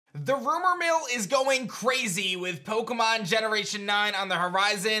The rumor mill is going crazy with Pokemon Generation 9 on the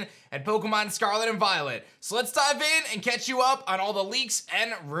horizon and Pokemon Scarlet and Violet. So let's dive in and catch you up on all the leaks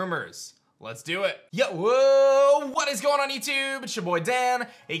and rumors. Let's do it. Yo, whoa, what is going on YouTube? It's your boy Dan,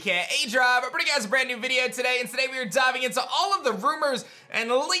 aka A-Drive. I'm bringing you guys a brand new video today, and today we are diving into all of the rumors and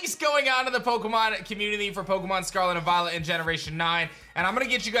leaks going on in the Pokemon community for Pokemon Scarlet and Violet in Generation 9. And I'm gonna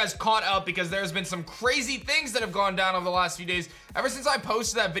get you guys caught up because there's been some crazy things that have gone down over the last few days. Ever since I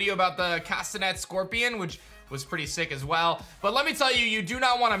posted that video about the Castanet Scorpion, which was pretty sick as well. But let me tell you, you do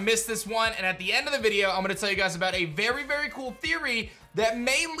not want to miss this one. And at the end of the video, I'm going to tell you guys about a very, very cool theory that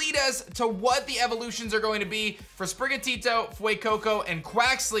may lead us to what the evolutions are going to be for Sprigatito, Fuecoco, and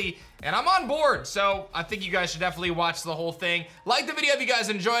Quaxly. And I'm on board, so I think you guys should definitely watch the whole thing. Like the video if you guys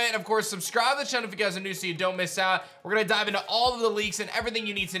enjoy it, and of course, subscribe to the channel if you guys are new so you don't miss out. We're going to dive into all of the leaks and everything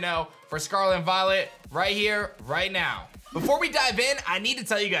you need to know for Scarlet and Violet right here, right now. Before we dive in, I need to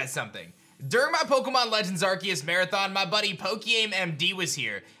tell you guys something. During my Pokemon Legends Arceus Marathon, my buddy Pokedex MD was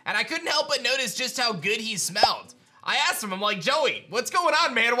here, and I couldn't help but notice just how good he smelled. I asked him, I'm like, Joey, what's going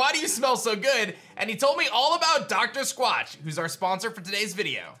on, man? Why do you smell so good? And he told me all about Dr. Squatch, who's our sponsor for today's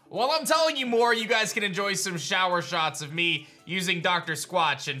video. While I'm telling you more, you guys can enjoy some shower shots of me using Dr.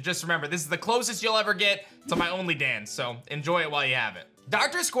 Squatch, and just remember, this is the closest you'll ever get to my only dance, so enjoy it while you have it.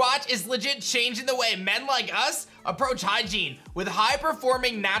 Dr. Squatch is legit changing the way men like us approach hygiene with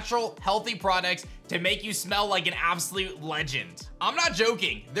high-performing, natural, healthy products to make you smell like an absolute legend. I'm not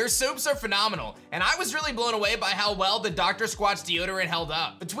joking, their soaps are phenomenal, and I was really blown away by how well the Dr. Squatch deodorant held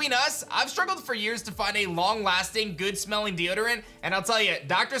up. Between us, I've struggled for years to find a long-lasting, good-smelling deodorant, and I'll tell you,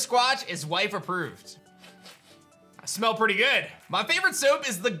 Dr. Squatch is wife-approved. I smell pretty good. My favorite soap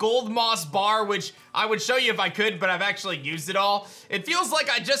is the Gold Moss Bar, which I would show you if I could, but I've actually used it all. It feels like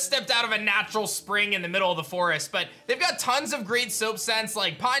I just stepped out of a natural spring in the middle of the forest, but they've got tons of great soap scents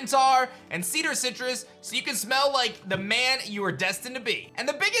like pine tar and cedar citrus, so you can smell like the man you are destined to be. And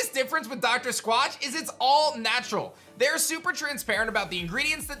the biggest difference with Dr. Squatch is it's all natural. They're super transparent about the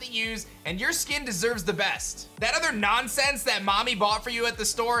ingredients that they use, and your skin deserves the best. That other nonsense that mommy bought for you at the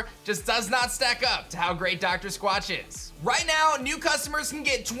store just does not stack up to how great Dr. Squatch is. Right now, new customers can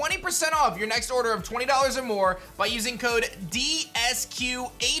get 20% off your next order of $20 or more by using code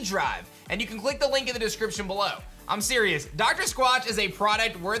DSQADrive, and you can click the link in the description below. I'm serious, Dr. Squatch is a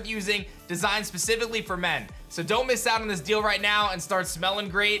product worth using, designed specifically for men. So don't miss out on this deal right now and start smelling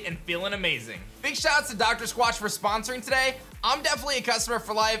great and feeling amazing. Big shouts to Dr. Squatch for sponsoring today. I'm definitely a customer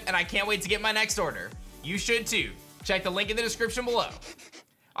for life, and I can't wait to get my next order. You should too. Check the link in the description below.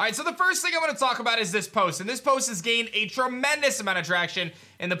 All right, so the first thing I want to talk about is this post, and this post has gained a tremendous amount of traction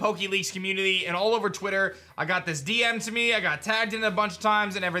in the PokeLeaks community and all over Twitter. I got this DM to me, I got tagged in a bunch of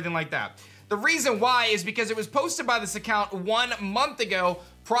times and everything like that. The reason why is because it was posted by this account 1 month ago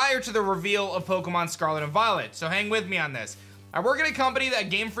prior to the reveal of Pokemon Scarlet and Violet, so hang with me on this. I work at a company that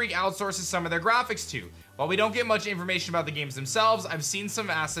Game Freak outsources some of their graphics to. While we don't get much information about the games themselves, I've seen some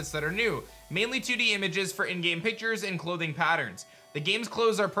assets that are new, mainly 2D images for in-game pictures and clothing patterns. The game's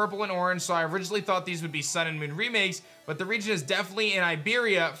clothes are purple and orange, so I originally thought these would be Sun and Moon remakes, but the region is definitely in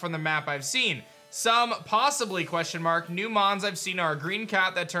Iberia from the map I've seen. Some, possibly, question mark, new mons I've seen are a green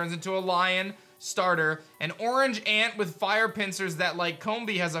cat that turns into a lion, starter, an orange ant with fire pincers that, like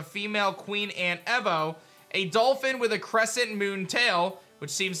Combee, has a female queen ant EVO, a dolphin with a crescent moon tail,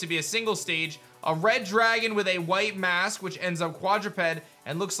 which seems to be a single stage, a red dragon with a white mask, which ends up quadruped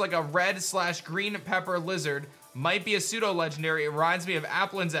and looks like a red/green pepper lizard, might be a pseudo-legendary, it reminds me of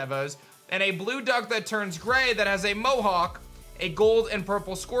Applin's EVOs, and a blue duck that turns gray that has a mohawk, a gold and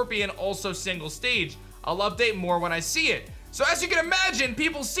purple scorpion, also single stage. I'll update more when I see it. So as you can imagine,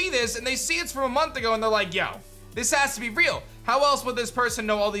 people see this and they see it's from a month ago and they're like, yo, this has to be real. How else would this person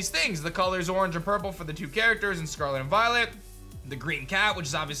know all these things? The colors orange and purple for the two characters in Scarlet and Violet, the green cat, which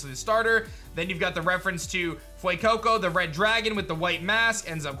is obviously the starter. Then you've got the reference to Fuecoco, the red dragon with the white mask,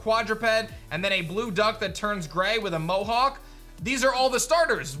 ends up quadruped, and then a blue duck that turns gray with a mohawk. These are all the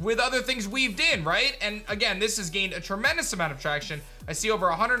starters with other things weaved in, right? And again, this has gained a tremendous amount of traction. I see over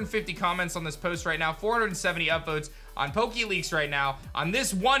 150 comments on this post right now, 470 upvotes on PokeLeaks right now on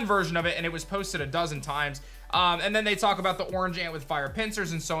this one version of it, and it was posted a dozen times. And then they talk about the orange ant with fire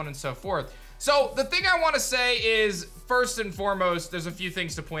pincers and so on and so forth. So the thing I want to say is, first and foremost, there's a few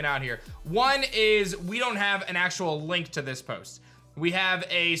things to point out here. One is we don't have an actual link to this post. We have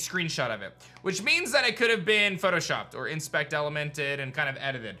a screenshot of it, which means that it could have been photoshopped or inspect elemented and kind of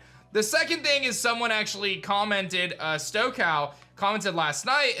edited. The second thing is someone actually commented, Stokow commented last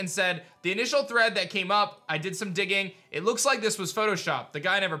night and said, the initial thread that came up, I did some digging. It looks like this was Photoshopped. The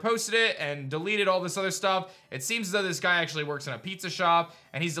guy never posted it and deleted all this other stuff. It seems as though this guy actually works in a pizza shop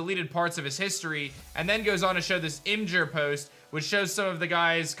and he's deleted parts of his history and then goes on to show this Imgur post, which shows some of the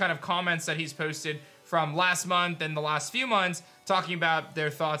guy's kind of comments that he's posted from last month and the last few months, talking about their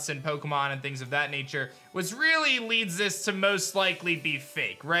thoughts in Pokemon and things of that nature, which really leads this to most likely be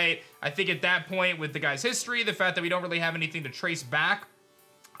fake, right? I think at that point, with the guy's history, the fact that we don't really have anything to trace back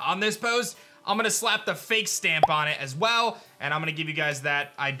on this post, I'm gonna slap the fake stamp on it as well, and I'm gonna give you guys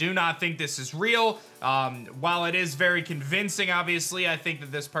that I do not think this is real. While it is very convincing, obviously, I think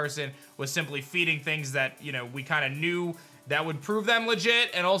that this person was simply feeding things that, you know, we kind of knew that would prove them legit,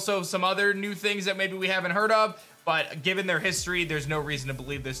 and also some other new things that maybe we haven't heard of. But given their history, there's no reason to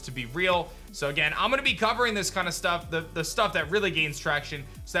believe this to be real. So again, I'm gonna be covering this kind of stuff, the stuff that really gains traction,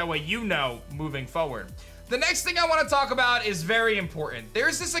 so that way you know moving forward. The next thing I wanna talk about is very important.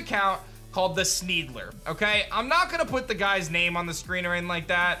 There's this account called the Sneedler, okay? I'm not gonna put the guy's name on the screen or anything like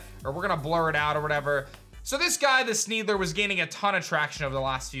that, or we're gonna blur it out or whatever. So this guy, the Sneedler, was gaining a ton of traction over the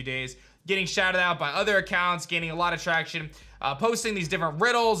last few days, getting shouted out by other accounts, gaining a lot of traction, posting these different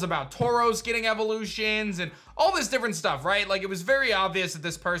riddles about Tauros getting evolutions and all this different stuff, right? Like, it was very obvious that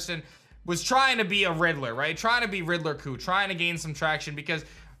this person was trying to be a Riddler, right? Trying to be Riddler Coup, trying to gain some traction, because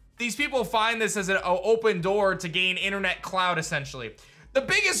these people find this as an open door to gain internet clout, essentially. The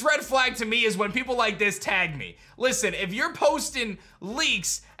biggest red flag to me is when people like this tag me. Listen, if you're posting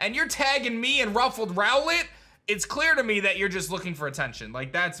leaks and you're tagging me and Ruffled Rowlet, it's clear to me that you're just looking for attention.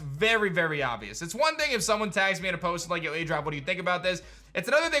 Like, that's very, very obvious. It's one thing if someone tags me in a post like, yo, A-Drop, what do you think about this? It's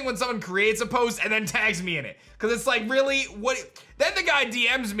another thing when someone creates a post and then tags me in it. Because it's like, really? What? Then the guy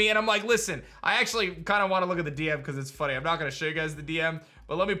DMs me and I'm like, listen, I actually kind of want to look at the DM because it's funny. I'm not going to show you guys the DM,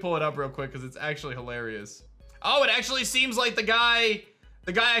 but let me pull it up real quick because it's actually hilarious. Oh, it actually seems like the guy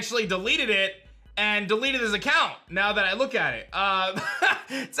actually deleted it and deleted his account now that I look at it.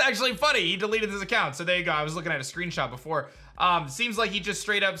 It's actually funny. He deleted his account. So there you go. I was looking at a screenshot before. Seems like he just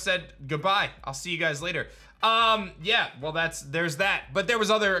straight up said, goodbye. I'll see you guys later. Yeah, well, there's that. But there was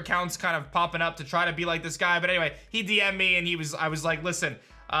other accounts kind of popping up to try to be like this guy. But anyway, he DM'd me and I was like, listen,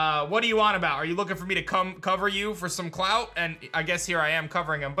 what do you want about? Are you looking for me to come cover you for some clout? And I guess here I am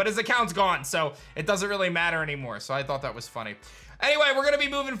covering him, but his account's gone, so it doesn't really matter anymore. So I thought that was funny. Anyway, we're gonna be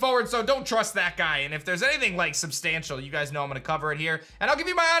moving forward, so don't trust that guy. And if there's anything like substantial, you guys know I'm gonna cover it here. And I'll give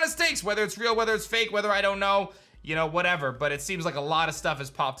you my honest takes, whether it's real, whether it's fake, whether I don't know, you know, whatever. But it seems like a lot of stuff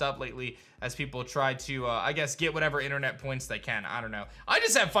has popped up lately as people try to, I guess, get whatever internet points they can. I don't know. I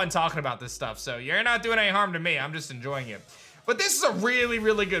just have fun talking about this stuff, so you're not doing any harm to me. I'm just enjoying it. But this is a really,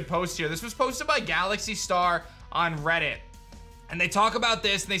 really good post here. This was posted by Galaxy Star on Reddit. And they talk about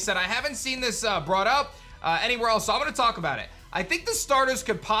this, and they said, I haven't seen this brought up anywhere else, so I'm gonna talk about it. I think the starters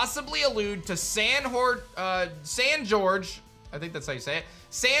could possibly allude to San George, I think that's how you say it,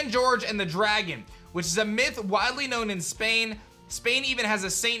 San George and the Dragon, which is a myth widely known in Spain. Spain even has a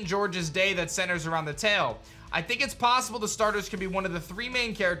St. George's Day that centers around the tale. I think it's possible the starters could be one of the three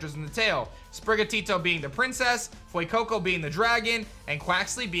main characters in the tale, Sprigatito being the princess, Fuecoco being the dragon, and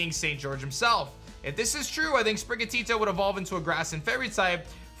Quaxley being St. George himself. If this is true, I think Sprigatito would evolve into a grass and fairy type.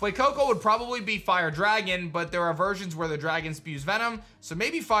 Fuecoco would probably be fire dragon, but there are versions where the dragon spews venom, so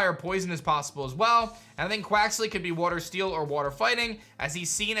maybe fire poison is possible as well. And I think Quaxley could be water steel or water fighting, as he's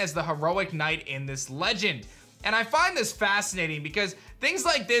seen as the heroic knight in this legend. And I find this fascinating because things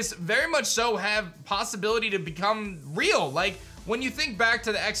like this very much so have possibility to become real. Like, when you think back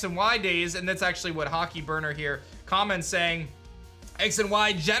to the X and Y days, and that's actually what Hockey Burner here comments saying, X and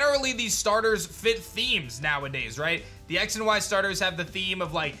Y, generally these starters fit themes nowadays, right? The X and Y starters have the theme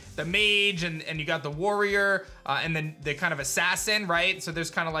of like the mage and you got the warrior and then the kind of assassin, right? So there's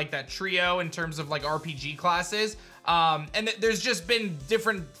kind of like that trio in terms of like RPG classes. And there's just been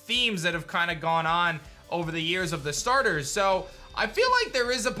different themes that have kind of gone on over the years of the starters. So I feel like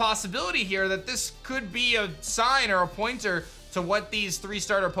there is a possibility here that this could be a sign or a pointer to what these three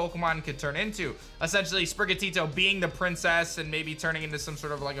starter Pokemon could turn into. Essentially, Sprigatito being the princess and maybe turning into some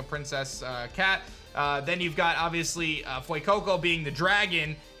sort of like a princess cat. Then you've got obviously Fuecoco being the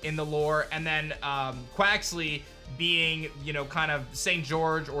dragon in the lore, and then Quaxley being, you know, kind of St.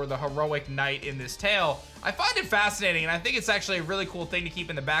 George or the heroic knight in this tale. I find it fascinating, and I think it's actually a really cool thing to keep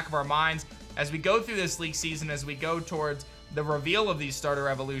in the back of our minds as we go through this leak season, as we go towards the reveal of these starter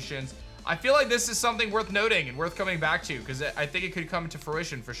evolutions. I feel like this is something worth noting and worth coming back to, because I think it could come to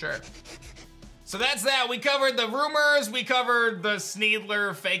fruition for sure. So that's that. We covered the rumors, we covered the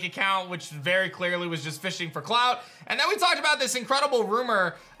Sneedler fake account, which very clearly was just fishing for clout. And then we talked about this incredible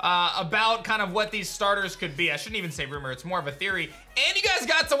rumor about kind of what these starters could be. I shouldn't even say rumor, it's more of a theory. And you guys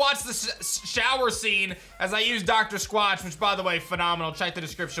got to watch the shower scene as I used Dr. Squatch, which by the way, phenomenal. Check the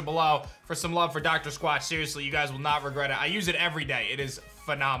description below for some love for Dr. Squatch. Seriously, you guys will not regret it. I use it every day. It is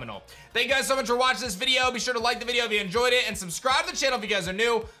phenomenal. Thank you guys so much for watching this video. Be sure to like the video if you enjoyed it and subscribe to the channel if you guys are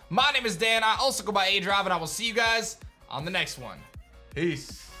new. My name is Dan. I also go by ADROB, and I will see you guys on the next one.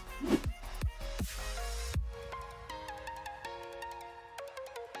 Peace.